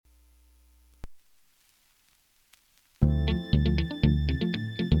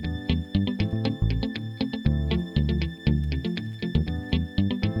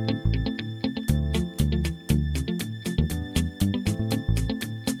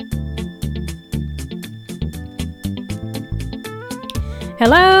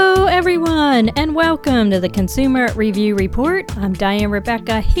Hello everyone and welcome to the Consumer Review Report. I'm Diane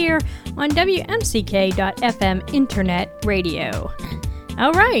Rebecca here on WMCK.FM Internet Radio.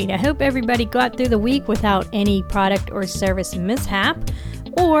 Alright, I hope everybody got through the week without any product or service mishap,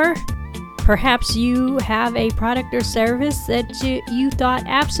 or perhaps you have a product or service that you thought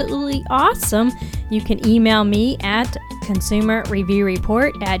absolutely awesome. You can email me at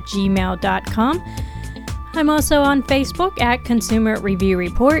consumerreviewreport@gmail.com. I'm also on Facebook at Consumer Review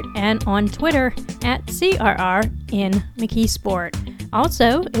Report and on Twitter at CRR in McKeesport.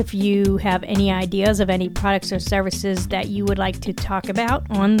 Also, if you have any ideas of any products or services that you would like to talk about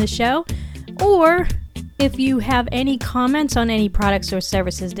on the show, or if you have any comments on any products or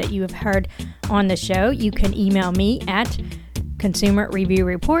services that you have heard on the show, you can email me at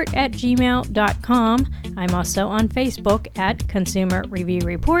consumerreviewreport@gmail.com. I'm also on Facebook at Consumer Review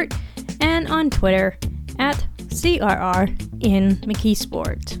Report and on Twitter at CRR in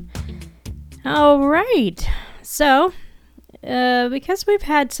McKeesport. All right, so because we've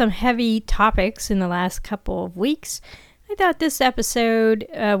had some heavy topics in the last couple of weeks, I thought this episode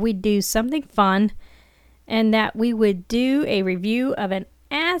we'd do something fun, and that we would do a review of an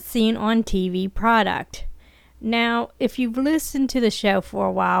as seen on TV product. Now, if you've listened to the show for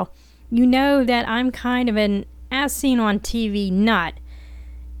a while, you know that I'm kind of an as seen on TV nut,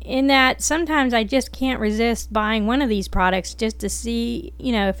 in that sometimes I just can't resist buying one of these products just to see,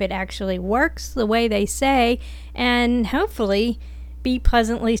 if it actually works the way they say, and hopefully be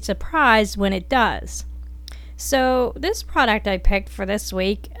pleasantly surprised when it does. So this product I picked for this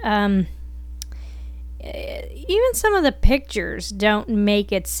week, even some of the pictures don't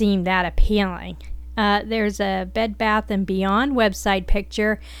make it seem that appealing. There's a Bed Bath & Beyond website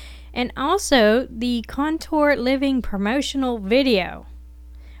picture, and also the Contour Living promotional video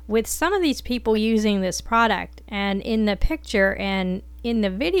with some of these people using this product. And in the picture and in the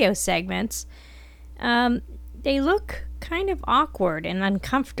video segments, they look kind of awkward and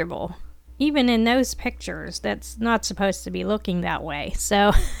uncomfortable. Even in those pictures, that's not supposed to be looking that way.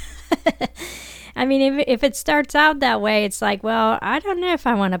 So, I mean, if it starts out that way, it's like, well, I don't know if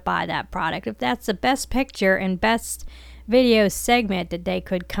I want to buy that product, if that's the best picture and best video segment that they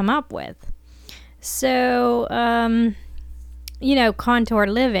could come up with. So, Contour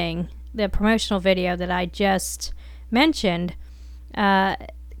Living, the promotional video that I just mentioned,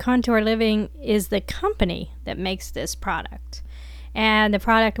 Contour Living is the company that makes this product. And the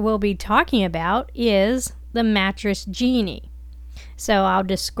product we'll be talking about is the Mattress Genie. So I'll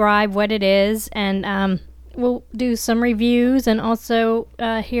describe what it is, and we'll do some reviews, and also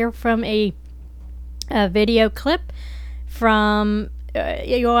hear from a video clip from,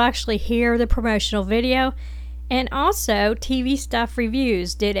 you'll actually hear the promotional video. And also, TV Stuff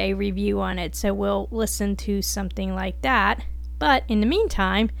Reviews did a review on it, so we'll listen to something like that. But in the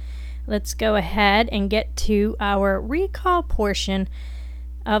meantime, let's go ahead and get to our recall portion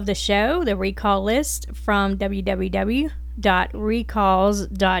of the show, the recall list from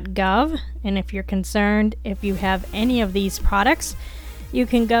www.recalls.gov. And if you're concerned, if you have any of these products, you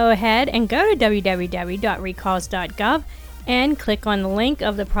can go ahead and go to www.recalls.gov and click on the link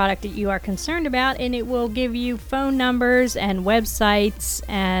of the product that you are concerned about, and it will give you phone numbers and websites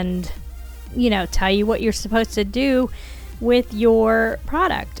and, tell you what you're supposed to do with your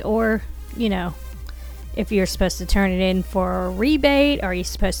product, or, if you're supposed to turn it in for a rebate, are you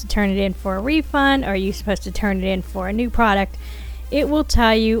supposed to turn it in for a refund, are you supposed to turn it in for a new product. It will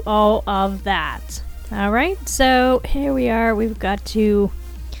tell you all of that. All right, so here we are. We've got to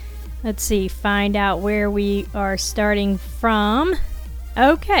find out where we are starting from.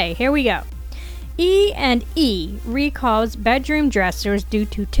 Okay, here we go. E&E recalls bedroom dressers due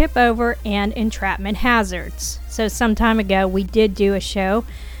to tip over and entrapment hazards. So some time ago we did do a show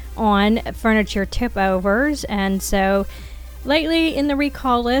on furniture tip overs, and so lately in the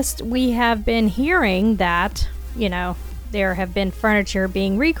recall list we have been hearing that, there have been furniture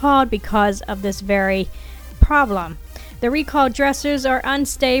being recalled because of this very problem. The recalled dressers are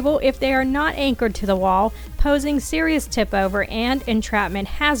unstable if they are not anchored to the wall, posing serious tip-over and entrapment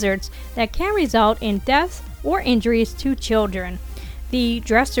hazards that can result in death or injuries to children. The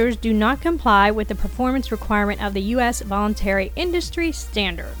dressers do not comply with the performance requirement of the U.S. Voluntary Industry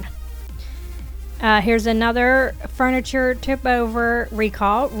Standard. Here's another furniture tip-over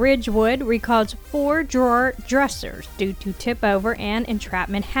recall. Ridgewood recalls 4-drawer dressers due to tip-over and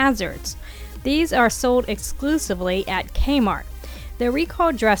entrapment hazards. These are sold exclusively at Kmart. The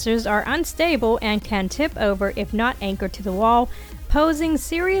recalled dressers are unstable and can tip over if not anchored to the wall, posing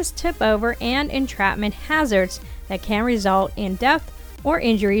serious tip over and entrapment hazards that can result in death or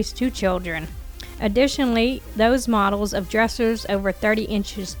injuries to children. Additionally, those models of dressers over 30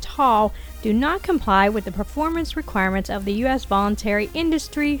 inches tall do not comply with the performance requirements of the U.S. Voluntary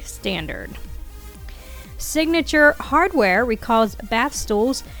Industry Standard. Signature Hardware recalls bath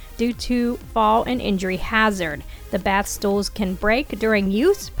stools due to fall and injury hazard. The bath stools can break during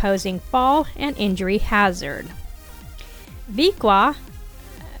use, posing fall and injury hazard. Viqua,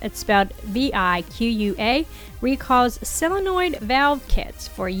 it's spelled Viqua, recalls solenoid valve kits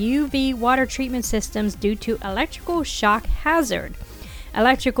for UV water treatment systems due to electrical shock hazard.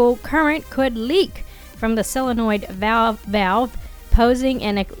 Electrical current could leak from the solenoid valve, posing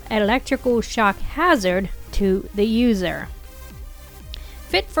an electrical shock hazard to the user.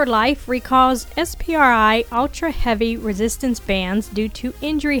 Fit for Life recalls SPRI ultra heavy resistance bands due to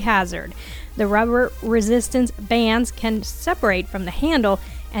injury hazard. The rubber resistance bands can separate from the handle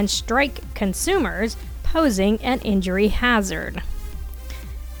and strike consumers, posing an injury hazard.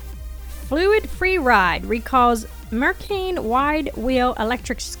 Fluid Free Ride recalls Mercane wide wheel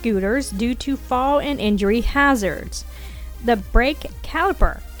electric scooters due to fall and injury hazards. The brake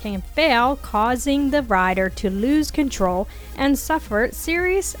caliper can fail, causing the rider to lose control and suffer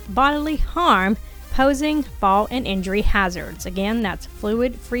serious bodily harm, posing fall and injury hazards. Again, that's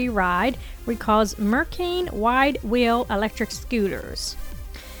Fluid Free Ride recalls Mercane wide wheel electric scooters.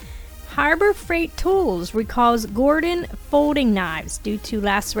 Harbor Freight Tools recalls Gordon folding knives due to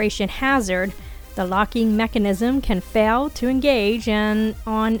laceration hazard. The locking mechanism can fail to engage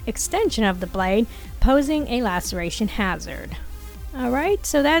on extension of the blade, posing a laceration hazard. Alright,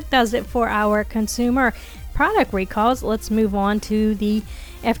 so that does it for our consumer product recalls. Let's move on to the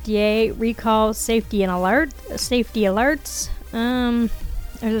FDA recall safety alerts.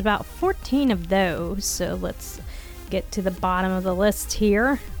 There's about 14 of those, so let's get to the bottom of the list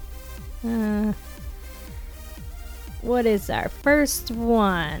here. What is our first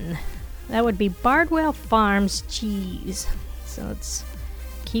one? That would be Bardwell Farms cheese. So let's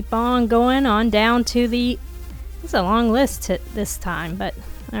keep on going on down to the... It's a long list this time, but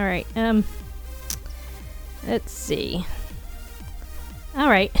alright. Let's see.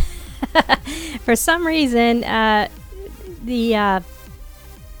 Alright. For some reason, the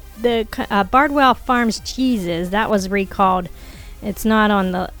Bardwell Farms cheeses, that was recalled. It's not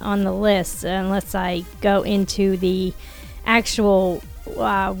on the list unless I go into the actual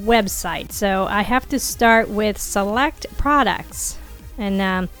website. So I have to start with Select Products,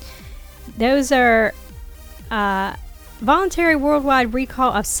 and those are voluntary worldwide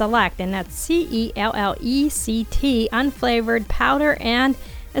recall of Select, and that's CELLECT unflavored powder and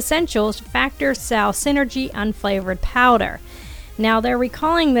essentials Factor Cell Synergy unflavored powder. Now they're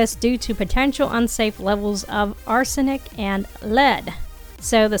recalling this due to potential unsafe levels of arsenic and lead.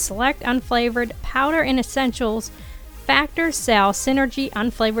 So the Select unflavored powder and essentials Factor Cell Synergy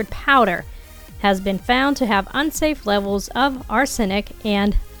unflavored powder has been found to have unsafe levels of arsenic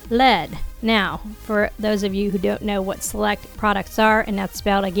and lead. Now, for those of you who don't know what Select products are, and that's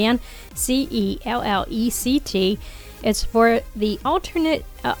spelled again CELLECT, it's for the alternate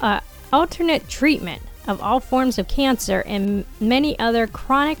treatment of all forms of cancer and many other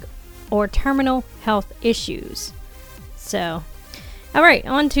chronic or terminal health issues. So, alright,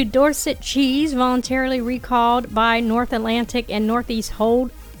 on to Dorset cheese, voluntarily recalled by North Atlantic and Northeast Whole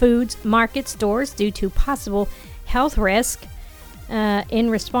Foods market stores due to possible health risk.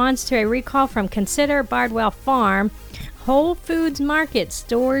 In response to a recall from Consider Bardwell Farm, Whole Foods market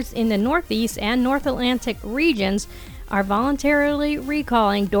stores in the Northeast and North Atlantic regions are voluntarily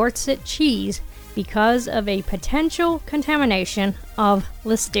recalling Dorset cheese because of a potential contamination of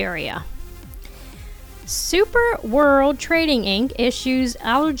Listeria. Super World Trading Inc. issues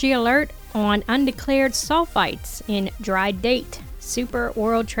allergy alert on undeclared sulfites in dry date. Super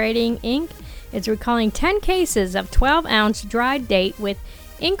World Trading Inc. is recalling 10 cases of 12-ounce dried date with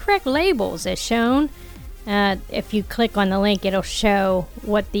incorrect labels as shown. If you click on the link, it'll show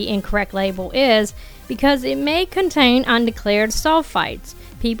what the incorrect label is because it may contain undeclared sulfites.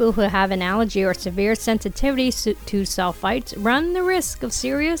 People who have an allergy or severe sensitivity to sulfites run the risk of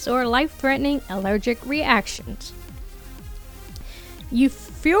serious or life-threatening allergic reactions.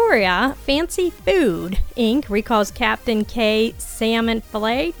 Euphoria Fancy Food Inc. recalls Captain K salmon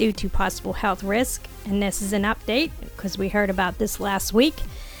fillet due to possible health risk, and this is an update because we heard about this last week.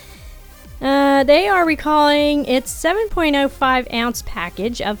 They are recalling its 7.05 ounce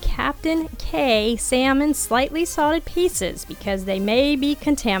package of Captain K salmon slightly salted pieces because they may be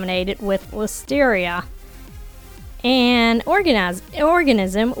contaminated with Listeria, an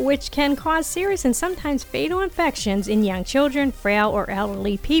organism which can cause serious and sometimes fatal infections in young children, frail or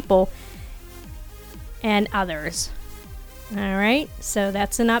elderly people, and others. All right, so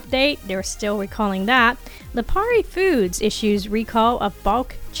that's an update. They're still recalling that. Lipari Foods issues recall of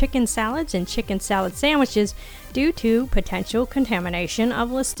bulk chicken salads and chicken salad sandwiches due to potential contamination of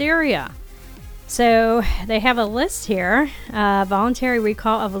Listeria. So they have a list here. Voluntary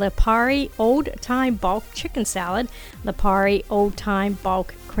recall of Lipari Old Time Bulk Chicken Salad, Lipari Old Time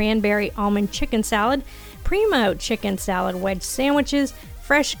Bulk Cranberry Almond Chicken Salad, Primo Chicken Salad Wedge Sandwiches,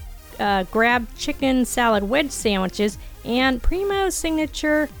 Fresh Grab Chicken Salad Wedge Sandwiches, and Primo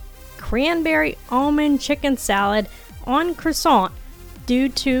Signature Cranberry Almond Chicken Salad on croissant due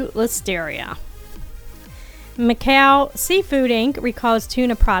to Listeria. Macau Seafood Inc. recalls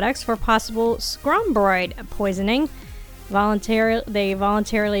tuna products for possible scrambroid poisoning. They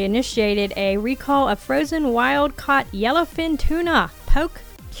voluntarily initiated a recall of frozen wild-caught yellowfin tuna, poke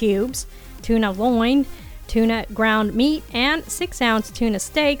cubes, tuna loin, tuna ground meat, and 6-ounce tuna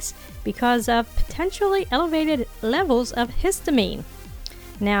steaks because of potentially elevated levels of histamine.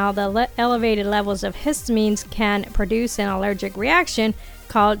 Now, the elevated levels of histamines can produce an allergic reaction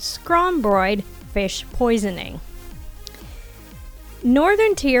called scrambroid fish poisoning.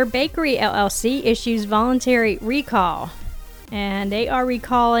 Northern Tier Bakery LLC issues voluntary recall, and they are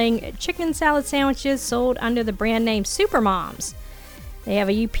recalling chicken salad sandwiches sold under the brand name Supermoms. They have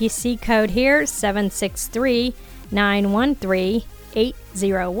a UPC code here,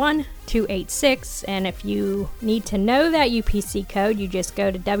 763-913-801-286, and if you need to know that UPC code, you just go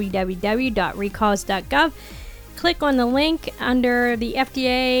to www.recalls.gov, click on the link under the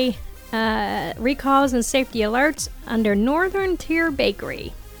FDA recalls and safety alerts under Northern Tier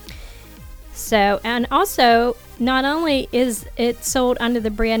Bakery. So, and also, not only is it sold under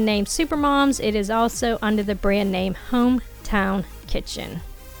the brand name Supermoms, it is also under the brand name Hometown Kitchen.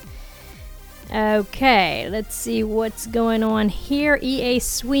 Okay, let's see what's going on here. EA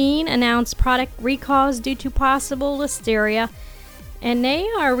Sween announced product recalls due to possible Listeria, and they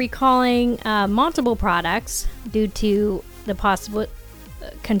are recalling multiple products due to the possible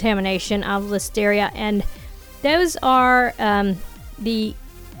contamination of Listeria, and those are the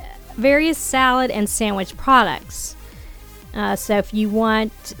various salad and sandwich products. So if you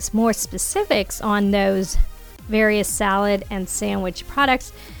want more specifics on those various salad and sandwich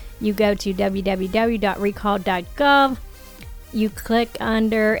products, you go to www.recall.gov, you click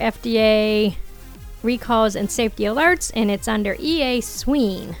under FDA recalls and safety alerts, and it's under EA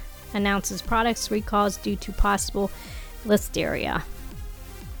Sween announces products recalls due to possible Listeria.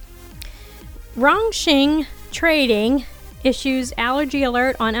 Rongxing Trading issues allergy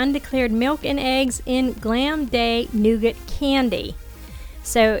alert on undeclared milk and eggs in Glam Day nougat candy.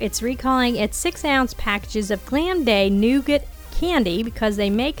 So it's recalling its 6-ounce packages of Glam Day nougat candy because they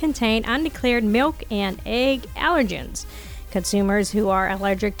may contain undeclared milk and egg allergens. Consumers who are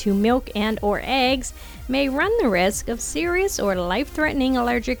allergic to milk and or eggs may run the risk of serious or life-threatening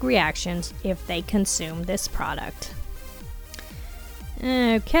allergic reactions if they consume this product.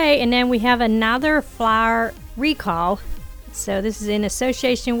 Okay, and then we have another flour recall. So this is in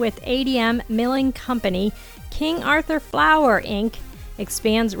association with ADM Milling Company. King Arthur Flour Inc.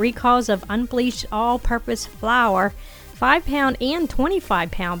 expands recalls of unbleached all-purpose flour, 5-pound and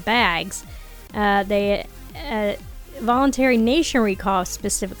 25-pound bags. They voluntary nation recall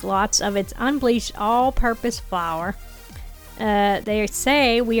specific lots of its unbleached all-purpose flour. They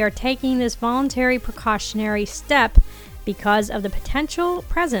say we are taking this voluntary precautionary step because of the potential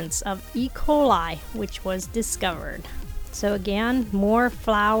presence of E. coli, which was discovered. So again, more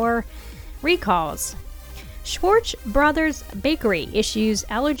flour recalls. Schwartz Brothers Bakery issues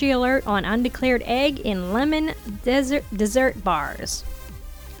allergy alert on undeclared egg in lemon dessert bars.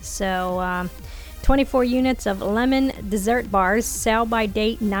 So 24 units of lemon dessert bars sell by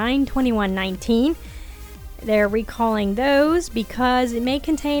date 9/21/19. They're recalling those because it may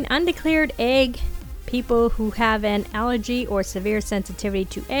contain undeclared egg. People who have an allergy or severe sensitivity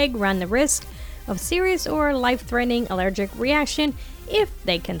to egg run the risk of serious or life-threatening allergic reaction if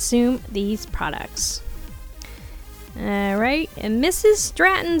they consume these products. Alright, and Mrs.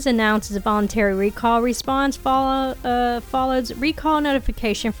 Stratton's announces a voluntary recall response follows recall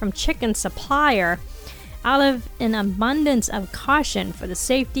notification from chicken supplier out of an abundance of caution for the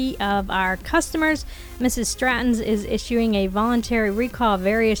safety of our customers. Mrs. Stratton's is issuing a voluntary recall of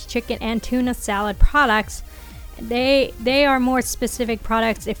various chicken and tuna salad products. They are more specific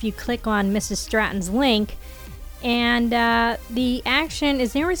products if you click on Mrs. Stratton's link. And the action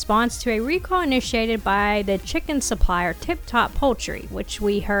is in response to a recall initiated by the chicken supplier Tip Top Poultry, which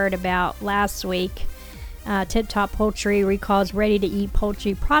we heard about last week. Tip Top Poultry recalls ready-to-eat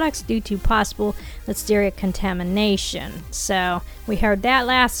poultry products due to possible Listeria contamination. So we heard that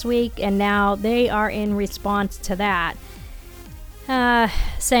last week, and now they are in response to that.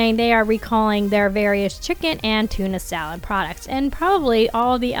 saying they are recalling their various chicken and tuna salad products. And probably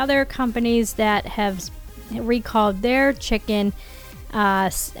all the other companies that have recalled their chicken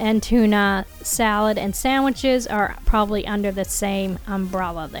and tuna salad and sandwiches are probably under the same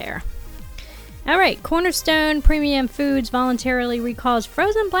umbrella there. All right, Cornerstone Premium Foods voluntarily recalls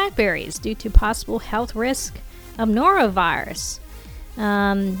frozen blackberries due to possible health risk of norovirus.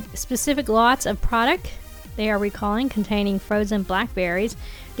 Specific lots of product they are recalling containing frozen blackberries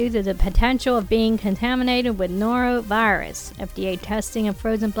due to the potential of being contaminated with norovirus. FDA testing of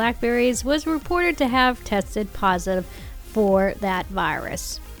frozen blackberries was reported to have tested positive for that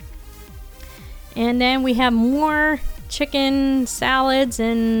virus. And then we have more chicken salads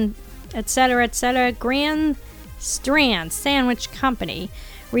and etc. etc. Grand Strand Sandwich Company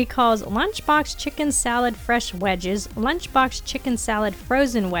recalls Lunchbox Chicken Salad Fresh Wedges, Lunchbox Chicken Salad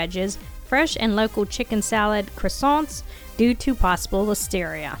Frozen Wedges, fresh and local chicken salad croissants due to possible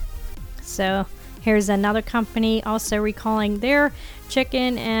listeria. So here's another company also recalling their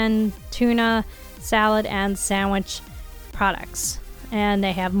chicken and tuna salad and sandwich products. And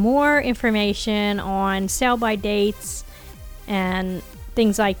they have more information on sell-by dates and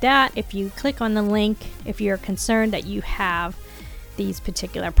things like that if you click on the link if you're concerned that you have these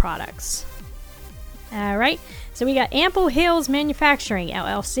particular products. All right, so we got Ample Hills Manufacturing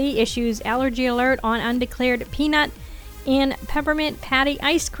LLC issues allergy alert on undeclared peanut and peppermint patty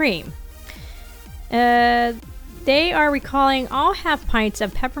ice cream. They are recalling all half pints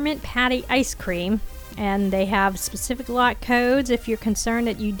of peppermint patty ice cream, and they have specific lot codes if you're concerned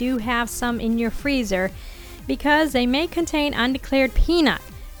that you do have some in your freezer, because they may contain undeclared peanut.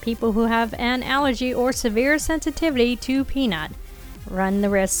 People who have an allergy or severe sensitivity to peanut run the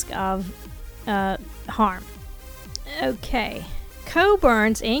risk of harm. Okay.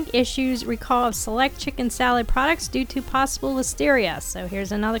 Coborn's Inc. issues recall of select chicken salad products due to possible listeria. So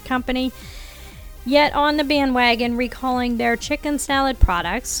here's another company yet on the bandwagon recalling their chicken salad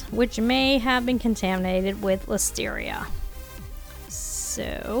products, which may have been contaminated with listeria.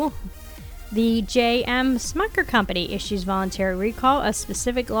 So the J.M. Smucker Company issues voluntary recall of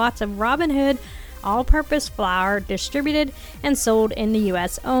specific lots of Robin Hood all-purpose flour distributed and sold in the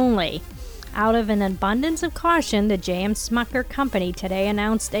U.S. only. Out of an abundance of caution, the J.M. Smucker Company today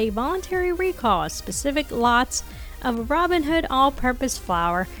announced a voluntary recall of specific lots of Robin Hood all-purpose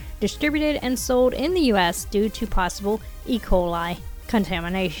flour distributed and sold in the U.S. due to possible E. coli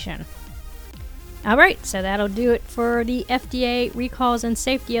contamination. Alright, so that'll do it for the FDA recalls and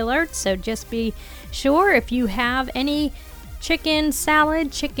safety alerts. So just be sure if you have any chicken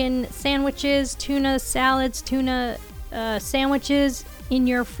salad, chicken sandwiches, tuna salads, tuna sandwiches in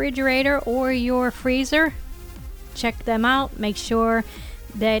your refrigerator or your freezer, check them out. Make sure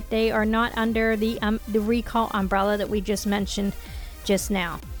that they are not under the recall umbrella that we just mentioned just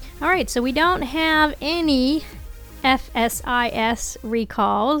now. Alright, so we don't have any FSIS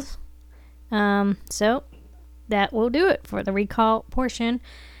recalls. So that will do it for the recall portion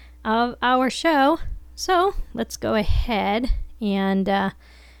of our show. So let's go ahead and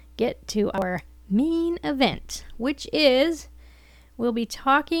get to our main event, which is we'll be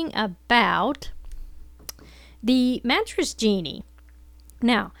talking about the Mattress Genie.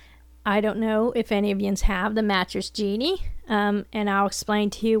 Now, I don't know if any of you have the Mattress Genie, and I'll explain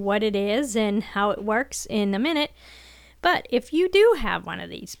to you what it is and how it works in a minute. But if you do have one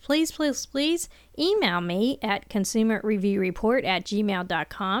of these, please email me at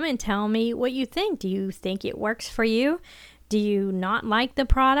consumerreviewreport@gmail.com and tell me what you think. Do you think it works for you? Do you not like the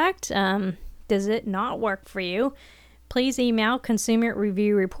product? Does it not work for you? Please email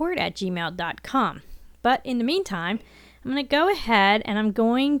consumerreviewreport@gmail.com. But in the meantime, I'm going to go ahead and I'm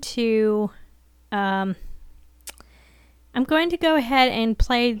going to go ahead and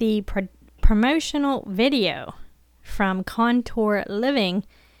play the promotional video from Contour Living,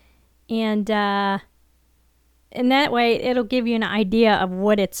 and that way it'll give you an idea of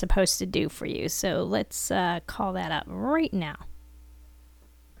what it's supposed to do for you. So let's call that up right now.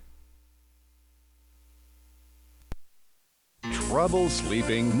 Trouble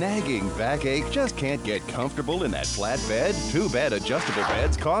sleeping, nagging backache, just can't get comfortable in that flat bed? Too bad adjustable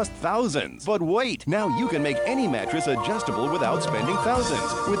beds cost thousands. But wait, now you can make any mattress adjustable without spending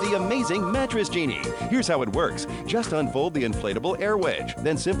thousands with the amazing Mattress Genie. Here's how it works. Just unfold the inflatable air wedge,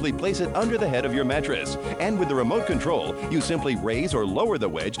 then simply place it under the head of your mattress. And with the remote control, you simply raise or lower the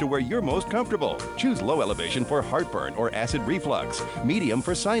wedge to where you're most comfortable. Choose low elevation for heartburn or acid reflux, medium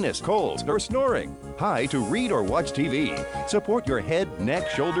for sinus, colds, or snoring, high to read or watch TV. Support your head, neck,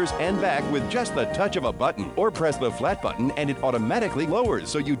 shoulders, and back with just the touch of a button. Or press the flat button and it automatically lowers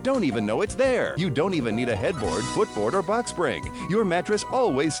so you don't even know it's there. You don't even need a headboard, footboard, or box spring. Your mattress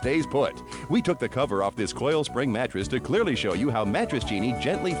always stays put. We took the cover off this coil spring mattress to clearly show you how Mattress Genie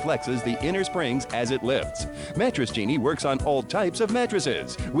gently flexes the inner springs as it lifts. Mattress Genie works on all types of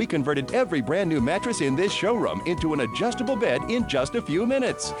mattresses. We converted every brand new mattress in this showroom into an adjustable bed in just a few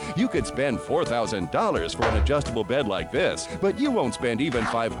minutes. You could spend $4,000 for an adjustable bed like this, but you won't spend even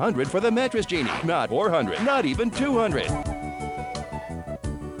 $500 for the Mattress Genie. Not $400, not even $200.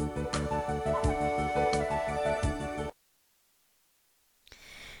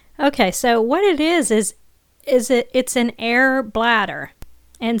 Okay, so what it is it's an air bladder.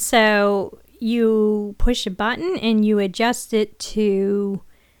 And so you push a button and you adjust it to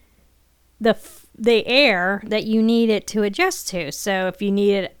the air that you need it to adjust to. So if you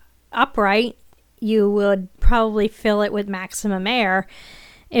need it upright, you would probably fill it with maximum air.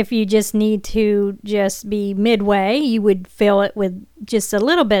 If you just need to just be midway, you would fill it with just a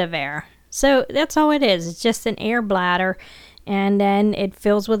little bit of air. So that's all it is. It's just an air bladder, and then it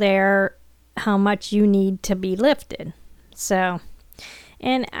fills with air how much you need to be lifted. So,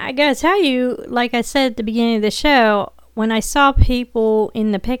 and I gotta tell you, like I said at the beginning of the show, when I saw people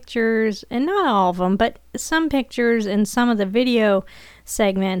in the pictures, and not all of them, but some pictures in some of the video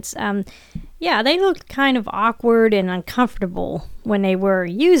segments, yeah, they looked kind of awkward and uncomfortable when they were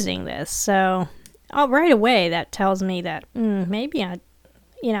using this. So, right away, that tells me that maybe I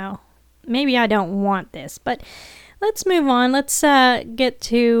don't want this. But let's move on. Let's get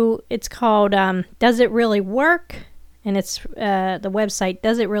to, it's called Does It Really Work? And it's the website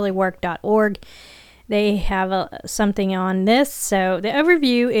doesitreallywork.org. They have something on this. So the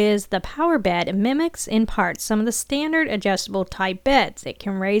overview is the Power Bed mimics in part some of the standard adjustable type beds. It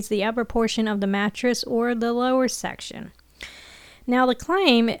can raise the upper portion of the mattress or the lower section. Now the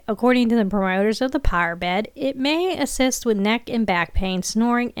claim, according to the promoters of the Power Bed, it may assist with neck and back pain,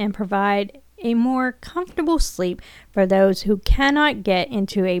 snoring, and provide a more comfortable sleep for those who cannot get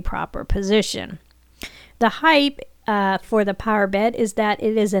into a proper position. The hype for the Power Bed is that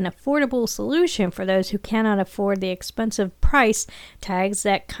it is an affordable solution for those who cannot afford the expensive price tags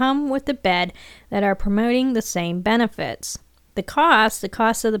that come with the bed that are promoting the same benefits. The cost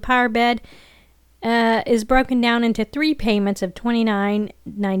of the Power Bed is broken down into 3 payments of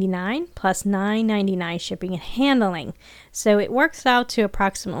 $29.99 plus $9.99 shipping and handling. So it works out to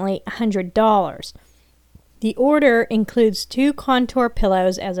approximately $100. The order includes 2 contour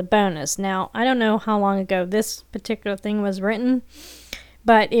pillows as a bonus. Now, I don't know how long ago this particular thing was written,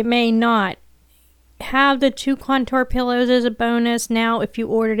 but it may not have the 2 contour pillows as a bonus now if you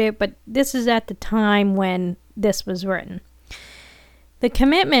ordered it, but this is at the time when this was written. The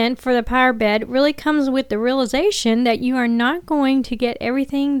commitment for the Power Bed really comes with the realization that you are not going to get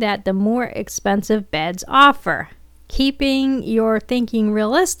everything that the more expensive beds offer. Keeping your thinking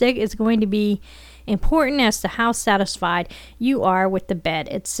realistic is going to be important as to how satisfied you are with the bed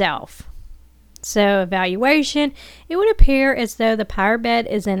itself. So, evaluation, it would appear as though the Power Bed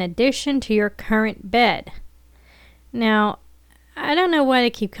is an addition to your current bed. Now, I don't know why they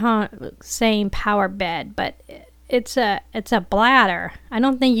keep saying Power Bed, but it's a bladder. I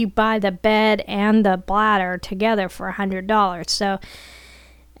don't think you buy the bed and the bladder together for $100. So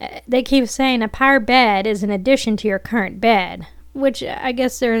they keep saying a Power Bed is an addition to your current bed, which I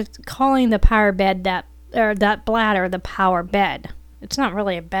guess they're calling the Power Bed that bladder the Power Bed. It's not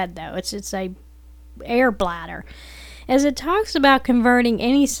really a bed though. It's a air bladder. As it talks about converting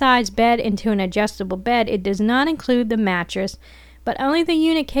any size bed into an adjustable bed, it does not include the mattress, but only the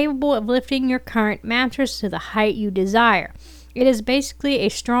unit capable of lifting your current mattress to the height you desire. It is basically a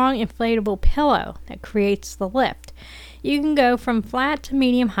strong inflatable pillow that creates the lift. You can go from flat to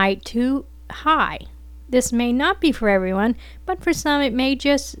medium height to high. This may not be for everyone, but for some it may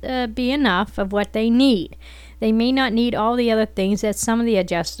just be enough of what they need. They may not need all the other things that some of the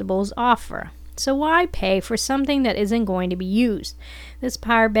adjustables offer. So why pay for something that isn't going to be used? This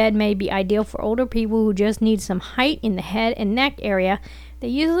Power Bed may be ideal for older people who just need some height in the head and neck area. They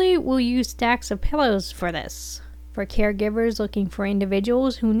usually will use stacks of pillows for this. For caregivers looking for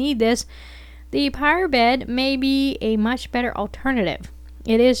individuals who need this, the Power Bed may be a much better alternative.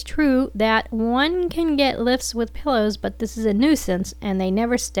 It is true that one can get lifts with pillows, but this is a nuisance and they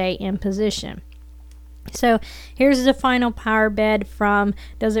never stay in position. So here's the final Power Bed from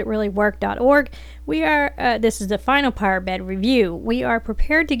doesitreallywork.org. This is the final Power Bed review. We are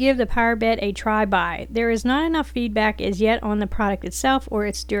prepared to give the Power Bed a try-by. There is not enough feedback as yet on the product itself or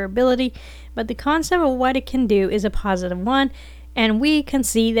its durability, but the concept of what it can do is a positive one. and we can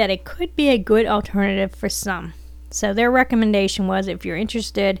see that it could be a good alternative for some. So their recommendation was, if you're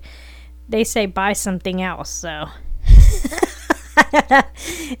interested, they say buy something else. So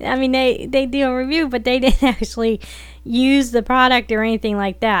I mean, they do a review, but they didn't actually use the product or anything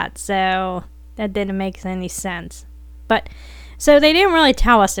like that. So that didn't make any sense. But so they didn't really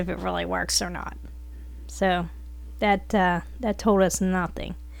tell us if it really works or not. So that told us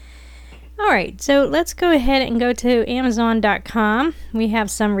nothing. All right, so let's go ahead and go to Amazon.com. We have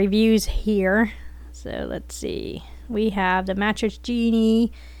some reviews here. So let's see. We have the Mattress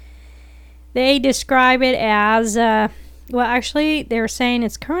Genie. They describe it as, well, actually, they're saying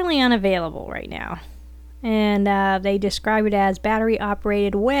it's currently unavailable right now. And they describe it as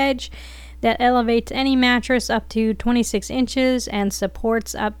battery-operated wedge that elevates any mattress up to 26 inches and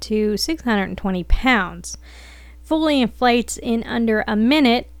supports up to 620 pounds. Fully inflates in under a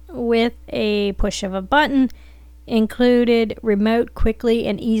minute with a push of a button. Included remote quickly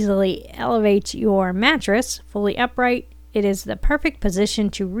and easily elevates your mattress. Fully upright, it is the perfect position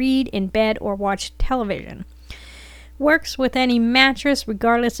to read in bed or watch television. Works with any mattress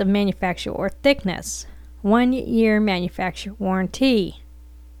regardless of manufacturer or thickness. 1 year manufacturer warranty.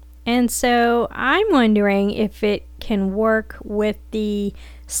 And so I'm wondering if it can work with the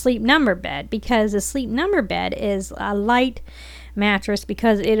Sleep Number bed, because the Sleep Number bed is a light mattress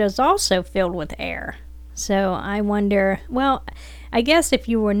because it is also filled with air. So I wonder, well, I guess if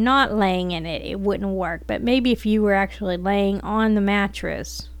you were not laying in it, it wouldn't work. But maybe if you were actually laying on the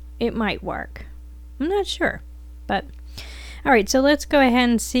mattress, it might work. I'm not sure. But, all right, so let's go ahead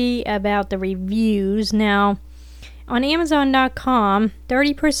and see about the reviews. Now, on Amazon.com,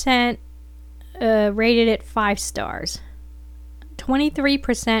 30% rated it 5 stars.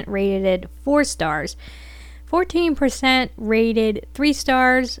 23% rated it 4 stars. 14% rated 3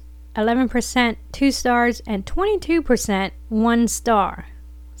 stars. 11% 2 stars, and 22% 1 star.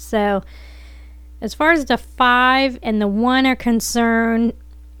 So as far as the 5 and the 1 are concerned,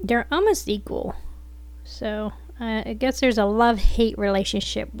 they're almost equal. So I guess there's a love-hate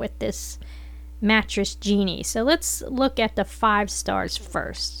relationship with this Mattress Genie. So let's look at the 5 stars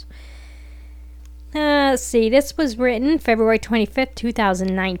first. Let's see, this was written February 25th,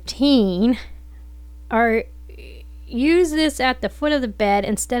 2019. Use this at the foot of the bed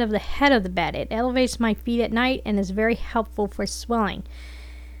instead of the head of the bed. It elevates my feet at night and is very helpful for swelling.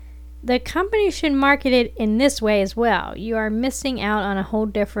 The company should market it in this way as well. You are missing out on a whole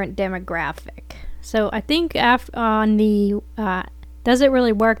different demographic. So I think on the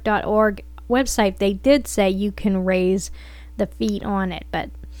doesitreallywork.org website, they did say you can raise the feet on it, but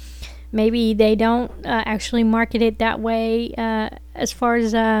maybe they don't actually market it that way as far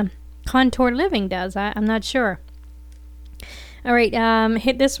as Contour Living does. I'm not sure. All right,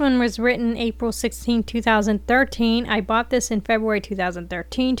 this one was written April 16, 2013. I bought this in February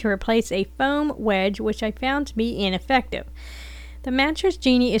 2013 to replace a foam wedge, which I found to be ineffective. The Mattress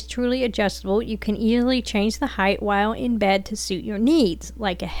Genie is truly adjustable. You can easily change the height while in bed to suit your needs,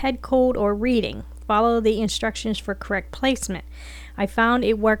 like a head cold or reading. Follow the instructions for correct placement. I found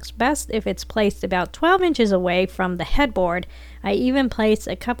it works best if it's placed about 12 inches away from the headboard. I even placed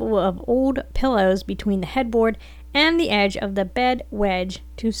a couple of old pillows between the headboard and the edge of the bed wedge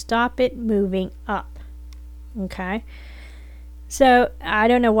to stop it moving up. Okay. So I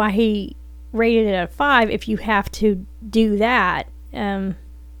don't know why he rated it a 5 if you have to do that.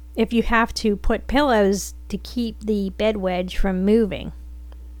 If you have to put pillows to keep the bed wedge from moving.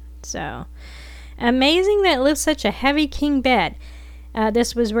 So amazing that it lifts such a heavy king bed.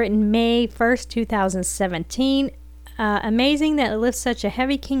 This was written May 1st, 2017. Amazing that it lifts such a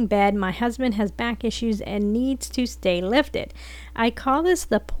heavy king bed. My husband has back issues and needs to stay lifted. I call this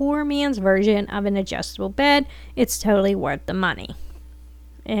the poor man's version of an adjustable bed. It's totally worth the money.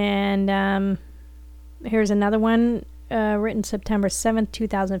 And here's another one written September 7th,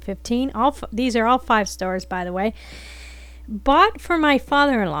 2015. These are all 5 stars, by the way. Bought for my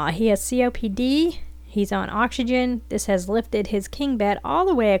father-in-law. He has COPD. He's on oxygen. This has lifted his king bed all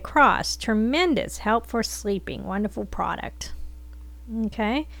the way across. Tremendous help for sleeping. Wonderful product.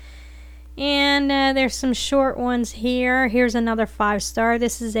 Okay. And there's some short ones here. Here's another 5 star.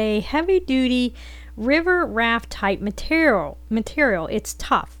 This is a heavy-duty river raft type material. It's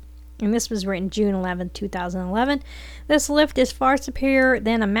tough. And this was written June 11, 2011. This lift is far superior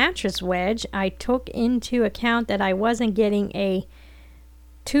than a mattress wedge. I took into account that I wasn't getting a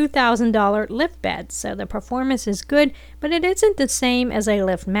 $2,000 lift bed, so the performance is good, but it isn't the same as a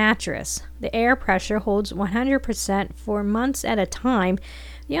lift mattress. The air pressure holds 100% for months at a time.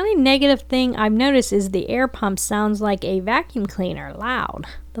 The only negative thing I've noticed is the air pump sounds like a vacuum cleaner, loud.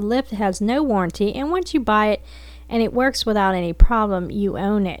 The lift has no warranty, and once you buy it and it works without any problem, you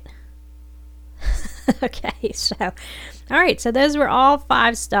own it. Okay, so all right, so those were all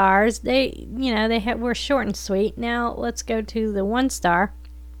 5 stars. They were short and sweet. Now let's go to the 1 star.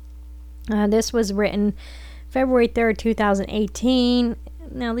 This was written February 3rd, 2018.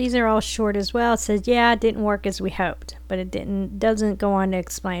 Now these are all short as well. It says, yeah, it didn't work as we hoped, but it doesn't go on to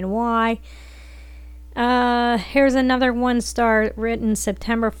explain why. Here's another 1 star written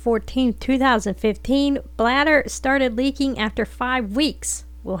September 14th, 2015. Bladder started leaking after 5 weeks.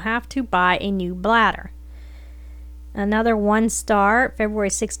 We'll have to buy a new bladder. Another 1 star, February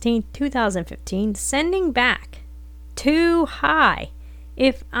 16th, 2015. Sending back. Too high.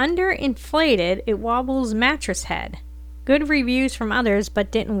 If underinflated, it wobbles mattress head. Good reviews from others,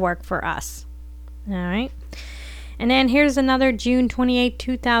 but didn't work for us. All right. And then here's another June 28,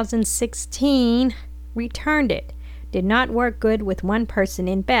 2016. Returned it. Did not work good with 1 person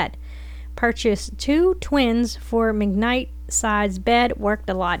in bed. Purchased 2 twins for McKnight size bed. Worked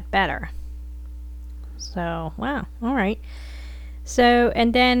a lot better. So, wow. All right. So,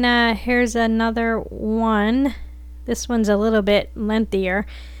 and then here's another one. This one's a little bit lengthier.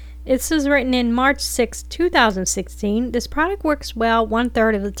 This was written in March 6, 2016. This product works well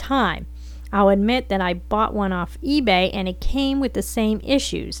 1/3 of the time. I'll admit that I bought one off eBay and it came with the same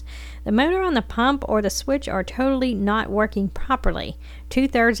issues. The motor on the pump or the switch are totally not working properly.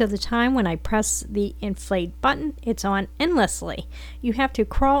 2/3 of the time when I press the inflate button, it's on endlessly. You have to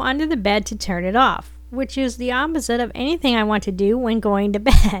crawl under the bed to turn it off, which is the opposite of anything I want to do when going to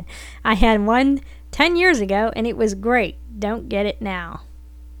bed. I had one 10 years ago and it was great. Don't get it now.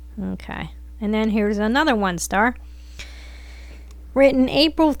 Okay. And then here's another 1 star. Written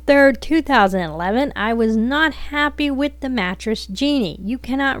April 3rd, 2011. I was not happy with the mattress Genie. You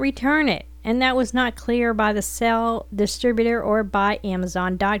cannot return it. And that was not clear by the sale distributor or by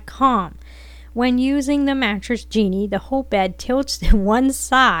Amazon.com. When using the mattress Genie, the whole bed tilts to one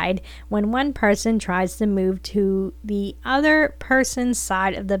side when one person tries to move to the other person's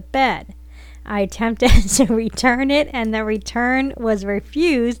side of the bed. I attempted to return it, and the return was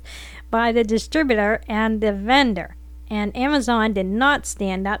refused by the distributor and the vendor. And Amazon did not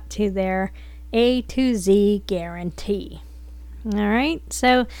stand up to their A to Z guarantee. All right,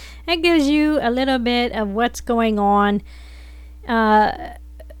 so that gives you a little bit of what's going on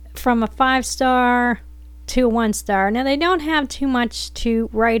from a 5 star to a 1 star. Now, they don't have too much to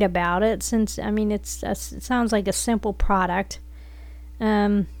write about it since, it sounds like a simple product.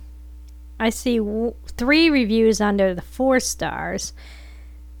 I see 3 reviews under the 4 stars.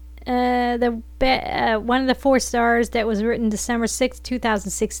 One of the 4 stars that was written December 6,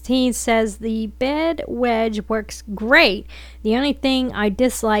 2016 says the bed wedge works great. The only thing I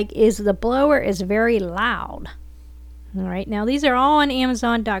dislike is the blower is very loud. All right, now these are all on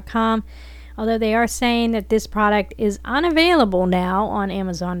Amazon.com, although they are saying that this product is unavailable now on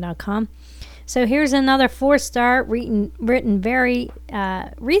Amazon.com. So here's another 4 star written very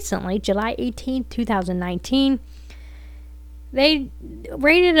recently, July 18, 2019. They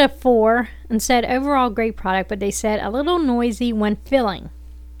rated a 4 and said overall great product, but they said a little noisy when filling.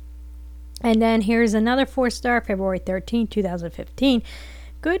 And then here's another 4 star, February 13, 2015.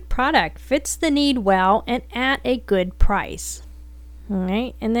 Good product, fits the need well, and at a good price. All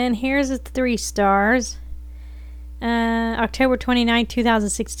right, and then here's the 3 stars. October 29,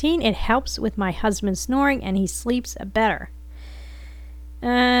 2016. It helps with my husband snoring and he sleeps better.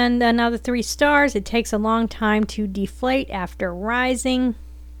 And another 3 stars. It takes a long time to deflate after rising.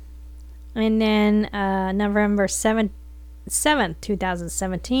 And then November 7th,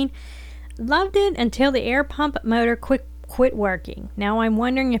 2017. Loved it until the air pump motor quit working. Now I'm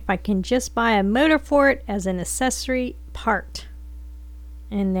wondering if I can just buy a motor for it as an accessory part.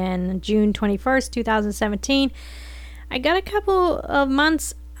 And then June 21st, 2017. I got a couple of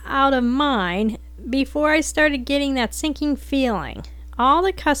months out of mine before I started getting that sinking feeling. All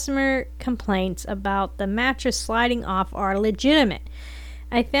the customer complaints about the mattress sliding off are legitimate.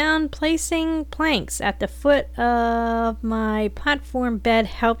 I found placing planks at the foot of my platform bed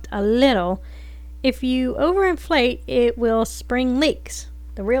helped a little. If you overinflate, it will spring leaks.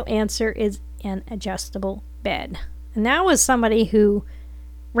 The real answer is an adjustable bed. And that was somebody who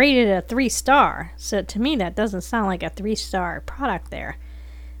rated a 3 star. So to me, that doesn't sound like a 3 star product there,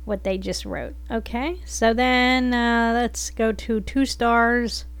 what they just wrote. Okay, so then let's go to 2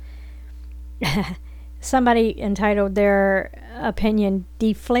 stars. Somebody entitled their opinion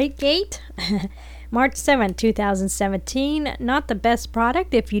Deflategate. March 7, 2017. Not the best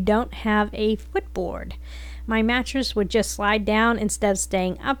product if you don't have a footboard. My mattress would just slide down instead of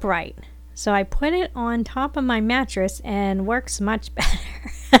staying upright. So I put it on top of my mattress and works much better.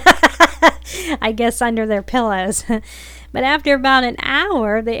 I guess under their pillows. But after about an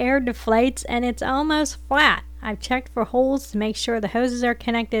hour, the air deflates and it's almost flat. I've checked for holes to make sure the hoses are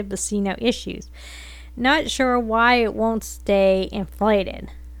connected but see no issues. Not sure why it won't stay inflated.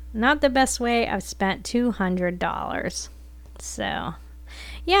 Not the best way. I've spent $200. So,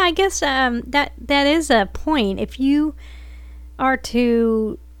 yeah, I guess that is a point. If you are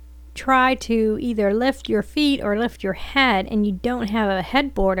to try to either lift your feet or lift your head and you don't have a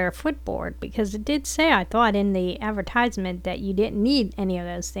headboard or a footboard, because it did say, I thought in the advertisement, that you didn't need any of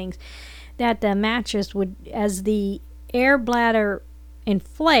those things, that the mattress would, as the air bladder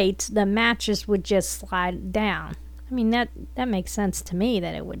inflates, the mattress would just slide down. I mean, that makes sense to me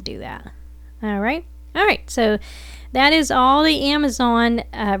that it would do that. All right, so that is all the Amazon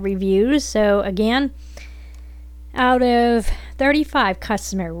reviews. So again, out of 35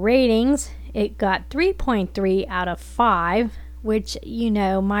 customer ratings, it got 3.3 out of 5, which, you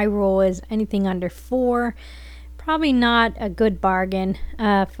know, my rule is anything under 4, probably not a good bargain.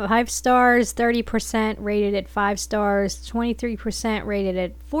 5 stars, 30% rated at 5 stars, 23% rated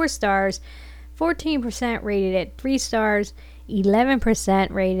at 4 stars, 14% rated at 3 stars,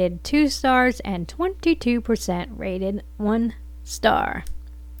 11% rated 2 stars, and 22% rated 1 star.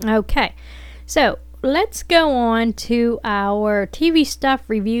 Okay, so let's go on to our TV Stuff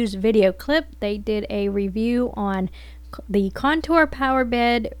Reviews video clip. They did a review on the Contour Power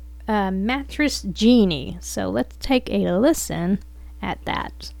Bed Mattress Genie. So let's take a listen at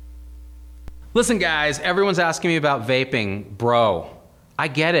that. Listen, guys, everyone's asking me about vaping. Bro, I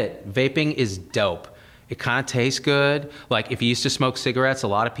get it. Vaping is dope. It kind of tastes good. Like, if you used to smoke cigarettes, a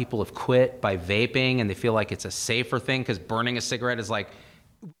lot of people have quit by vaping and they feel like it's a safer thing because burning a cigarette is like...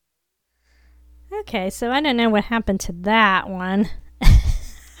 Okay, so I don't know what happened to that one.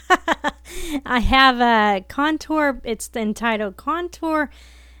 I have a Contour, it's entitled Contour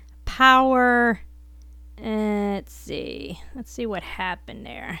Power, let's see what happened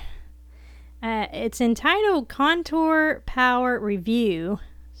there. It's entitled Contour Power Review,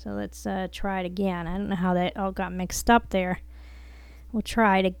 so let's try it again. I don't know how that all got mixed up there. We'll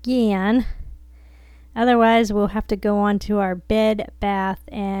try it again. Otherwise, we'll have to go on to our bed, bath,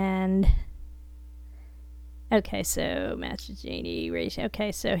 and... Okay, so Mattress Genie ratio.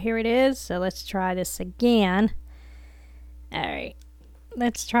 Okay, so here it is. So let's try this again. All right,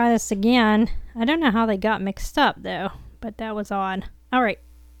 let's try this again. I don't know how they got mixed up though, but that was odd. All right,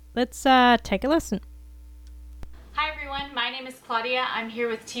 let's take a listen. Hi everyone, my name is Claudia. I'm here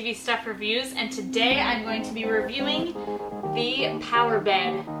with TV Stuff Reviews, and today I'm going to be reviewing the Power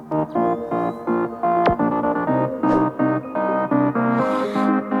Bed.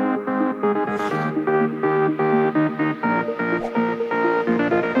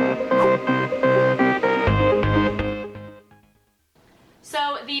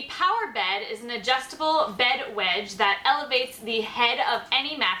 So the Power Bed is an adjustable bed wedge that elevates the head of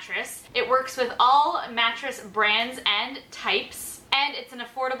any mattress. It works with all mattress brands and types, and it's an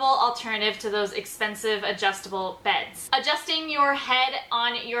affordable alternative to those expensive adjustable beds. Adjusting your head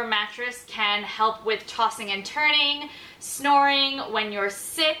on your mattress can help with tossing and turning, snoring when you're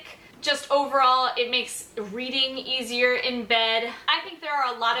sick. Just overall, it makes reading easier in bed. I think there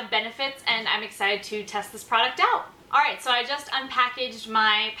are a lot of benefits, and I'm excited to test this product out. Alright, so I just unpackaged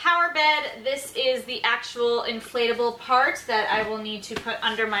my Power Bed. This is the actual inflatable part that I will need to put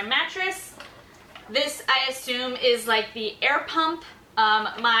under my mattress. This, I assume, is like the air pump.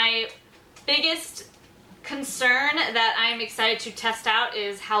 My biggest concern that I'm excited to test out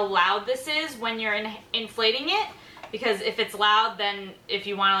is how loud this is when you're inflating it. Because if it's loud, then if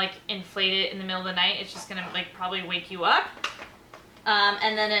you want to like inflate it in the middle of the night, it's just gonna like probably wake you up.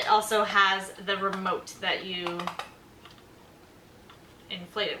 And then it also has the remote that you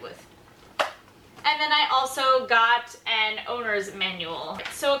inflated with. And then I also got an owner's manual.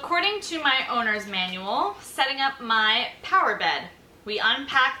 So according to my owner's manual, setting up my Power Bed, we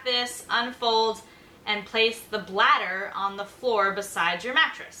unpack this, unfold, and place the bladder on the floor beside your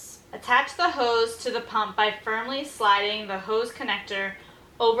mattress. Attach the hose to the pump by firmly sliding the hose connector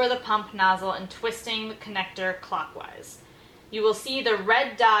over the pump nozzle and twisting the connector clockwise. You will see the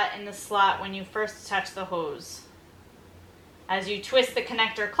red dot in the slot when you first attach the hose. As you twist the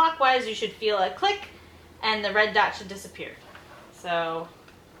connector clockwise, you should feel a click and the red dot should disappear. So,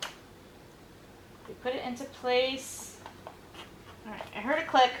 we put it into place. Alright, I heard a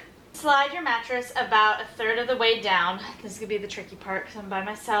click. Slide your mattress about a third of the way down. This could be the tricky part because I'm by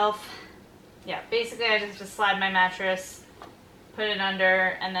myself. Yeah, basically I just have to slide my mattress, put it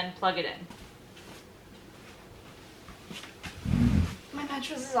under, and then plug it in. My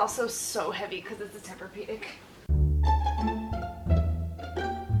mattress is also so heavy because it's a Tempur-Pedic.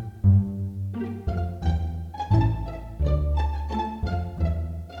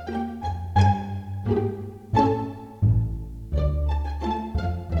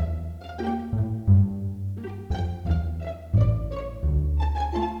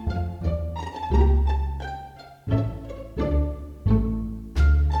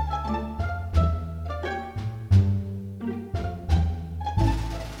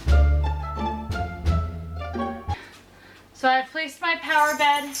 So I've placed my power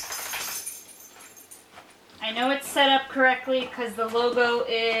bed. I know it's set up correctly because the logo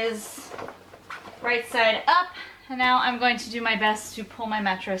is right side up. And now I'm going to do my best to pull my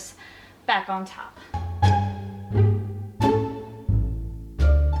mattress back on top.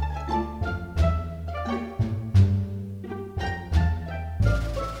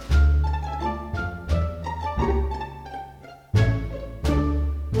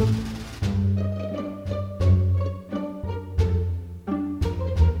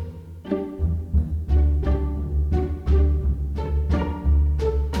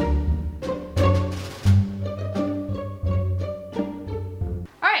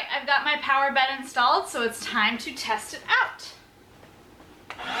 Power bed installed, so it's time to test it out.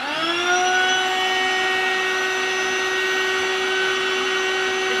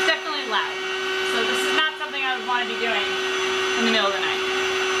 It's definitely loud, so this is not something I would want to be doing in the middle of the night.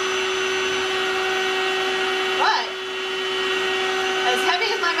 But, as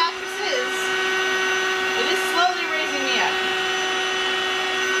heavy as my mattress is, it is slowly raising me up.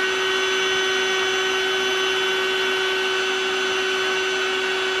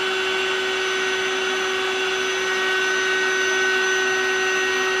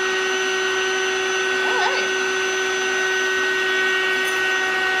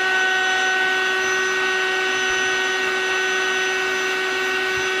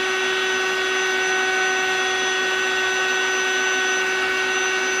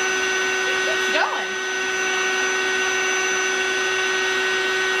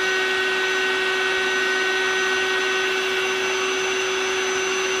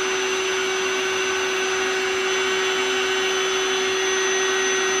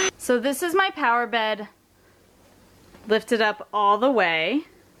 So this is my power bed lifted up all the way.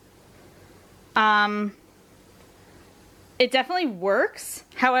 It definitely works.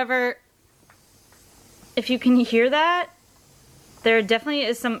 However, if you can hear that, there definitely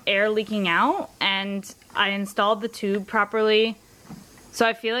is some air leaking out, and I installed the tube properly. So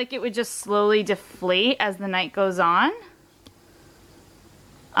I feel like it would just slowly deflate as the night goes on.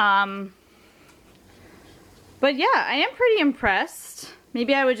 But yeah, I am pretty impressed.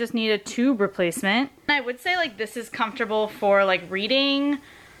 Maybe I would just need a tube replacement. I would say like this is comfortable for like reading,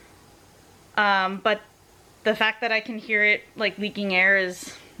 but the fact that I can hear it like leaking air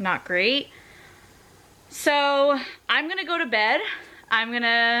is not great. So I'm gonna go to bed. I'm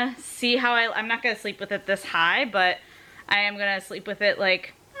gonna see how I'm not gonna sleep with it this high, but I am gonna sleep with it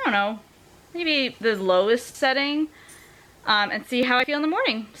like, I don't know, maybe the lowest setting, and see how I feel in the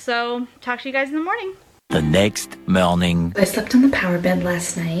morning. So talk to you guys in the morning. The next morning. I slept on the power bed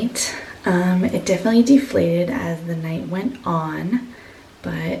last night. It definitely deflated as the night went on,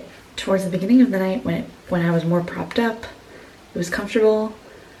 but towards the beginning of the night when I was more propped up, it was comfortable.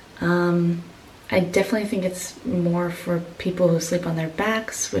 I definitely think it's more for people who sleep on their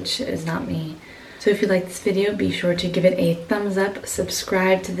backs, which is not me. So if you like this video, be sure to give it a thumbs up,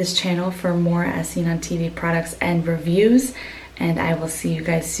 subscribe to this channel for more As Seen on TV products and reviews, and I will see you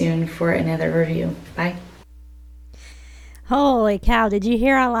guys soon for another review. Bye. Holy cow, did you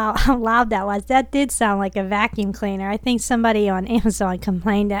hear how loud that was? That did sound like a vacuum cleaner. I think somebody on Amazon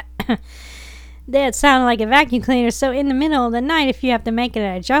complained that that sounded like a vacuum cleaner. So in the middle of the night, if you have to make an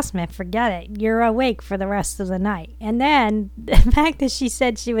adjustment, forget it. You're awake for the rest of the night. And then the fact that she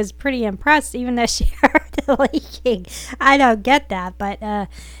said she was pretty impressed, even though she heard the leaking. I don't get that. But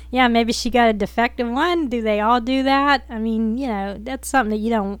yeah, maybe she got a defective one. Do they all do that? I mean, you know, that's something that you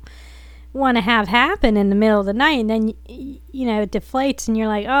don't want to have happen in the middle of the night, and then you know it deflates and you're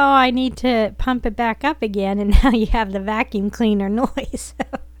like, oh, I need to pump it back up again, and now you have the vacuum cleaner noise.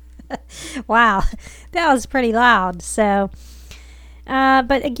 Wow, that was pretty loud. So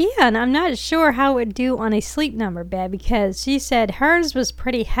but again, I'm not sure how it would do on a Sleep Number bed, because she said hers was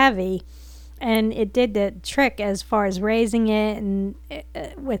pretty heavy and it did the trick as far as raising it and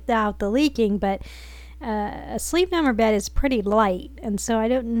without the leaking, but a Sleep Number bed is pretty light, and so I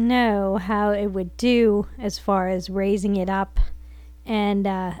don't know how it would do as far as raising it up and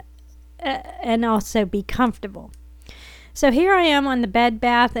also be comfortable. So here I am on the Bed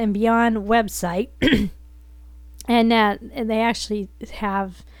Bath & Beyond website, and they actually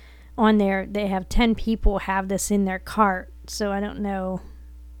have on there, they have 10 people have this in their cart, so I don't know,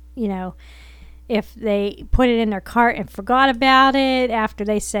 you know, if they put it in their cart and forgot about it after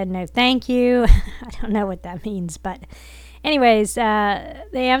they said no thank you. I don't know what that means, but anyways, they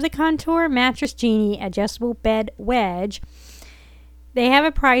have the Contour Mattress Genie Adjustable Bed Wedge. They have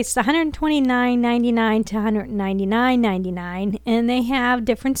a price $129.99 to $199.99, and they have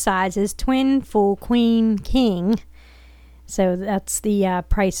different sizes: twin, full, queen, king. So that's the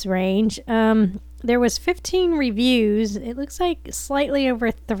price range. there was 15 reviews. It looks like slightly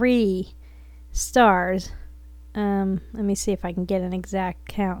over 3 stars. Let me see if I can get an exact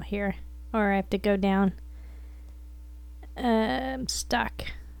count here, or I have to go down. I'm stuck.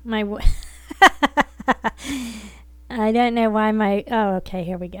 I don't know why my... Oh, okay,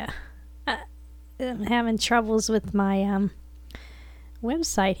 here we go. I'm having troubles with my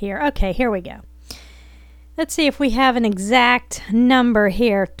website here. Okay, here we go. Let's see if we have an exact number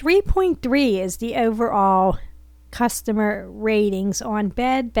here. 3.3 is the overall customer ratings on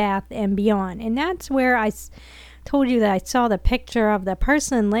Bed Bath & Beyond. And that's where I told you that I saw the picture of the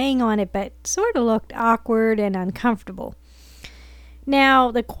person laying on it, but sort of looked awkward and uncomfortable.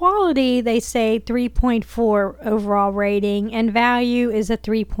 Now, the quality, they say 3.4 overall rating, and value is a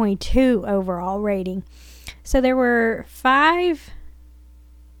 3.2 overall rating. So there were 5,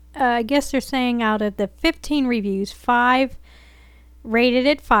 I guess they're saying out of the 15 reviews, 5 rated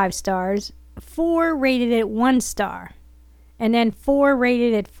it 5 stars, 4 rated it 1 star, and then 4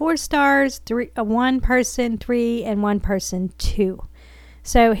 rated it 4 stars, 1 person 3, and 1 person 2.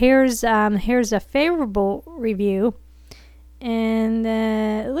 So here's a favorable review. And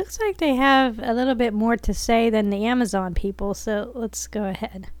it looks like they have a little bit more to say than the Amazon people, so let's go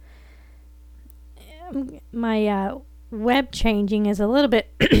ahead. My web changing is a little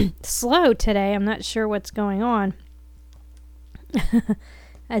bit slow today. I'm not sure what's going on.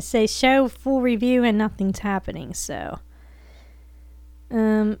 I say show full review and nothing's happening, so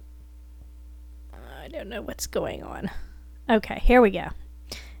I don't know what's going on. Okay, here we go.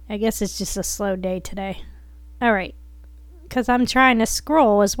 I guess it's just a slow day today. All right. Because I'm trying to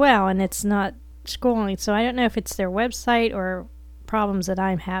scroll as well, and it's not scrolling. So I don't know if it's their website or problems that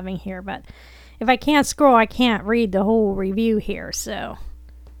I'm having here. But if I can't scroll, I can't read the whole review here. So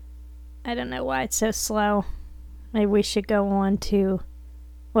I don't know why it's so slow. Maybe we should go on to...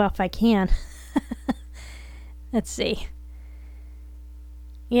 Well, if I can. Let's see.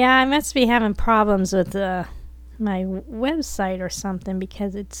 Yeah, I must be having problems with my website or something,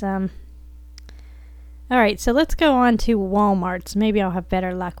 because it's... Alright, so let's go on to Walmart's. Maybe I'll have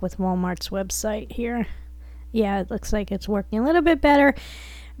better luck with Walmart's website here. Yeah, it looks like it's working a little bit better.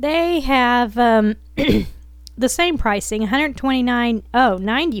 They have the same pricing,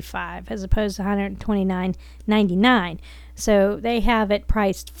 $129.95 as opposed to $129.99. So they have it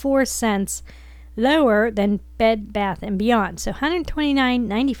priced 4 cents lower than Bed Bath & Beyond. So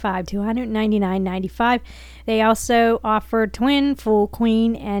 $129.95 to $199.95. They also offer twin, full,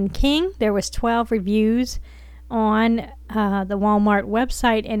 queen, and king. There was 12 reviews on the Walmart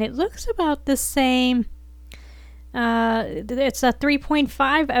website, and it looks about the same. It's a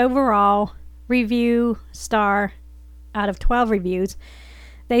 3.5 overall review star out of 12 reviews.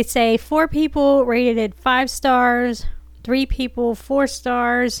 They say 4 people rated it 5 stars, 3 people 4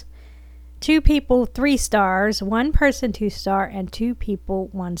 stars, 2 people 3 stars, 1 person 2 star, and 2 people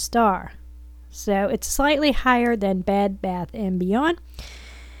 1 star. So it's slightly higher than Bed Bath & Beyond.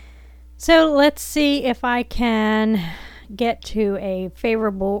 So let's see if I can get to a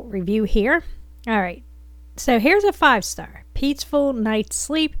favorable review here. All right. So here's a 5-star. Peaceful night's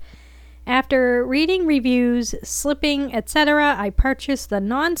sleep. After reading reviews, slipping, etc., I purchased the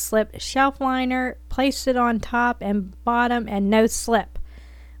non-slip shelf liner, placed it on top and bottom, and no slip.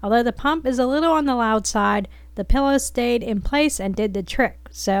 Although the pump is a little on the loud side, the pillow stayed in place and did the trick.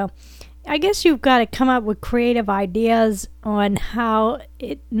 So I guess you've got to come up with creative ideas on how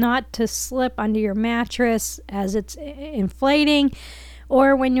it not to slip under your mattress as it's inflating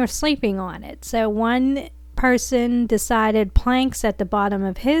or when you're sleeping on it. So one person decided planks at the bottom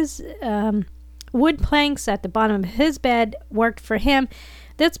of his wood planks at the bottom of his bed worked for him.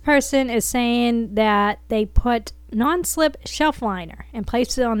 This person is saying that they put non-slip shelf liner and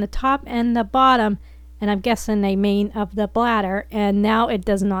placed it on the top and the bottom, and I'm guessing they mean of the bladder, and now it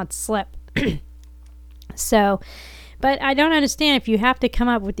does not slip. So, but I don't understand, if you have to come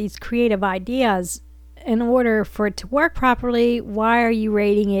up with these creative ideas in order for it to work properly, why are you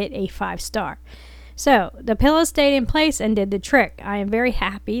rating it a 5-star? So the pillow stayed in place and did the trick. I am very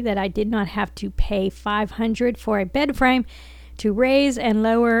happy that I did not have to pay $500 for a bed frame to raise and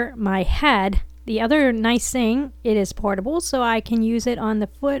lower my head. The other nice thing, it is portable, so I can use it on the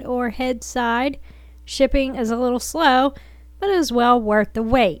foot or head side. Shipping is a little slow, but it is well worth the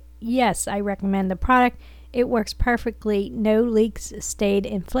wait. Yes, I recommend the product. It works perfectly. No leaks, stayed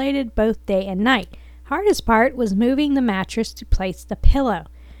inflated both day and night. Hardest part was moving the mattress to place the pillow.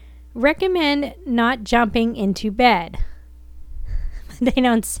 Recommend not jumping into bed. They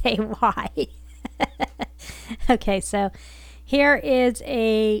don't say why. Okay, so here is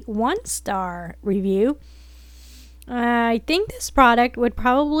a 1-star review. I think this product would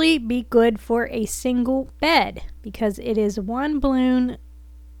probably be good for a single bed because it is one balloon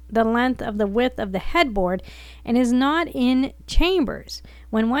the length of the width of the headboard and is not in chambers.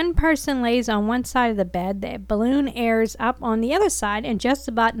 When one person lays on one side of the bed, the balloon airs up on the other side and just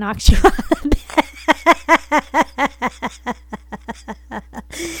about knocks you out of the bed.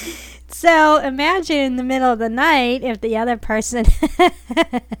 So imagine in the middle of the night if the other person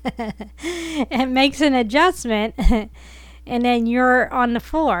and makes an adjustment and then you're on the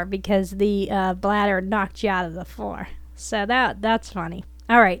floor because the bladder knocked you out of the floor. So that's funny.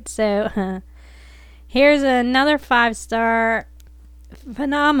 All right, so here's another 5-star.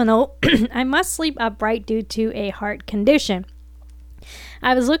 Phenomenal. I must sleep upright due to a heart condition.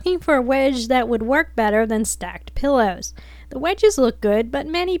 I was looking for a wedge that would work better than stacked pillows. The wedges look good, but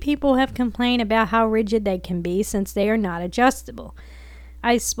many people have complained about how rigid they can be since they are not adjustable.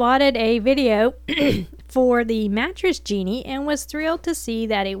 I spotted a video for the Mattress Genie and was thrilled to see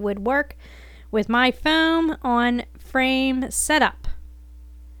that it would work with my foam on frame setup.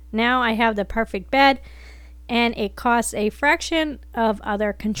 Now I have the perfect bed, and it costs a fraction of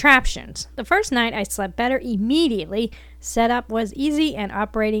other contraptions. The first night I slept better immediately. Setup was easy and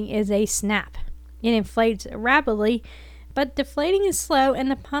operating is a snap. It inflates rapidly, but deflating is slow and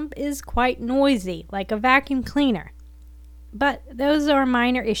the pump is quite noisy, like a vacuum cleaner. But those are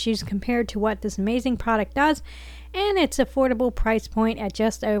minor issues compared to what this amazing product does, and its affordable price point at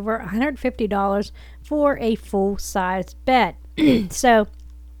just over $150 for a full-size bed. So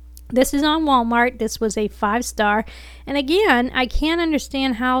this is on Walmart. This was a 5-star. And again, I can't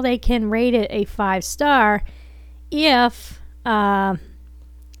understand how they can rate it a 5-star if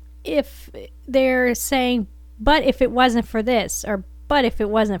they're saying, but if it wasn't for this, or but if it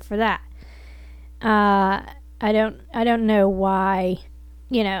wasn't for that. I don't know why,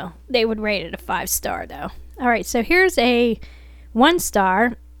 they would rate it a 5-star though. All right, so here's a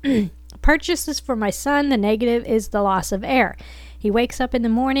 1-star. Purchases for my son. The negative is the loss of air. He wakes up in the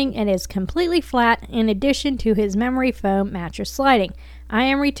morning and is completely flat in addition to his memory foam mattress sliding. I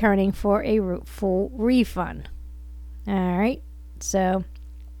am returning for a full refund. All right, so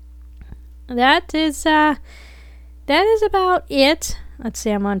that is about it. Let's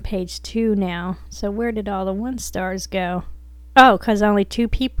see, I'm on page 2 now. So where did all the 1-stars go? Oh, because only 2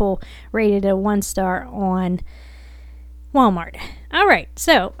 people rated a 1-star on Walmart. All right,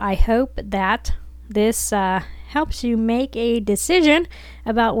 so I hope that this helps you make a decision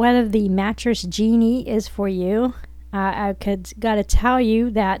about whether the Mattress Genie is for you. I got to tell you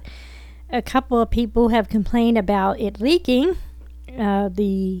that a couple of people have complained about it leaking,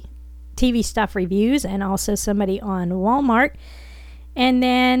 the TV Stuff reviews, and also somebody on Walmart. And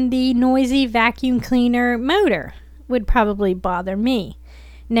then the noisy vacuum cleaner motor would probably bother me.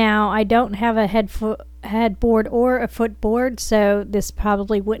 Now, I don't have a headboard or a footboard, so this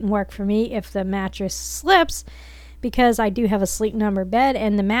probably wouldn't work for me if the mattress slips, because I do have a Sleep Number bed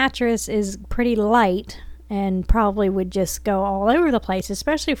and the mattress is pretty light and probably would just go all over the place,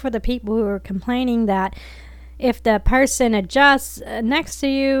 especially for the people who are complaining that if the person adjusts next to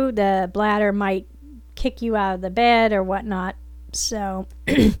you, the bladder might kick you out of the bed or whatnot. So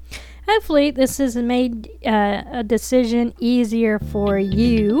hopefully this has made a decision easier for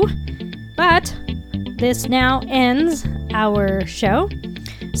you. But this now ends our show.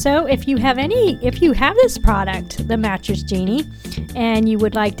 So if you have this product, the Mattress Genie, and you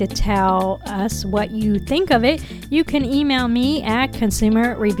would like to tell us what you think of it, you can email me at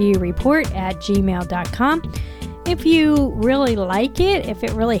consumerreviewreport@gmail.com. If you really like it, if it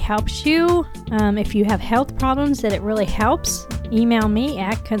really helps you, if you have health problems that it really helps, email me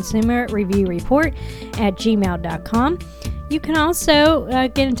at consumerreviewreport@gmail.com. You can also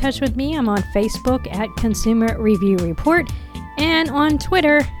get in touch with me. I'm on Facebook at Consumer Review Report and on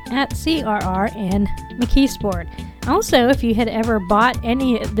Twitter at CRRN McKeesport. Also, if you had ever bought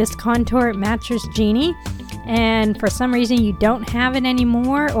any of this Contour Mattress Genie and for some reason you don't have it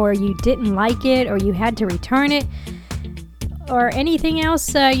anymore, or you didn't like it, or you had to return it, or anything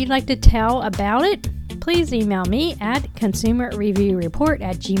else you'd like to tell about it, please email me at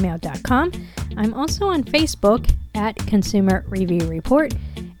consumerreviewreport@gmail.com. I'm also on Facebook at Consumer Review Report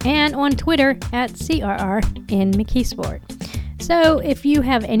and on Twitter at CRRN McKeesport. So if you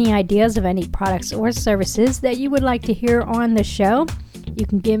have any ideas of any products or services that you would like to hear on the show, you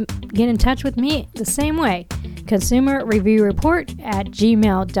can get in touch with me the same way,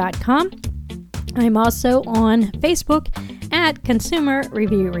 consumerreviewreport@gmail.com. I'm also on Facebook at Consumer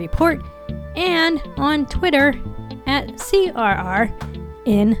Review Report and on Twitter at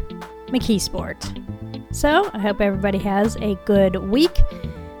CRRN McKeesport. So I hope everybody has a good week.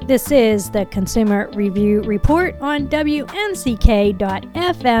 This is the Consumer Review Report on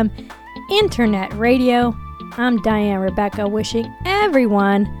WNCK.FM Internet Radio. I'm Diane Rebecca, wishing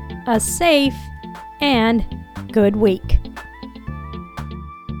everyone a safe and good week.